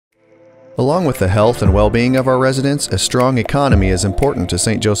Along with the health and well-being of our residents, a strong economy is important to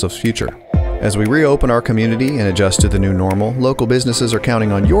St. Joseph's future. As we reopen our community and adjust to the new normal, local businesses are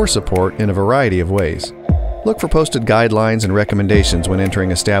counting on your support in a variety of ways. Look for posted guidelines and recommendations when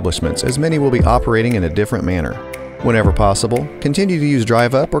entering establishments, as many will be operating in a different manner. Whenever possible, continue to use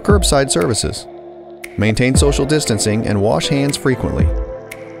drive-up or curbside services. Maintain social distancing and wash hands frequently.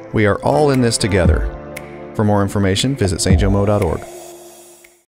 We are all in this together. For more information, visit stjomo.org.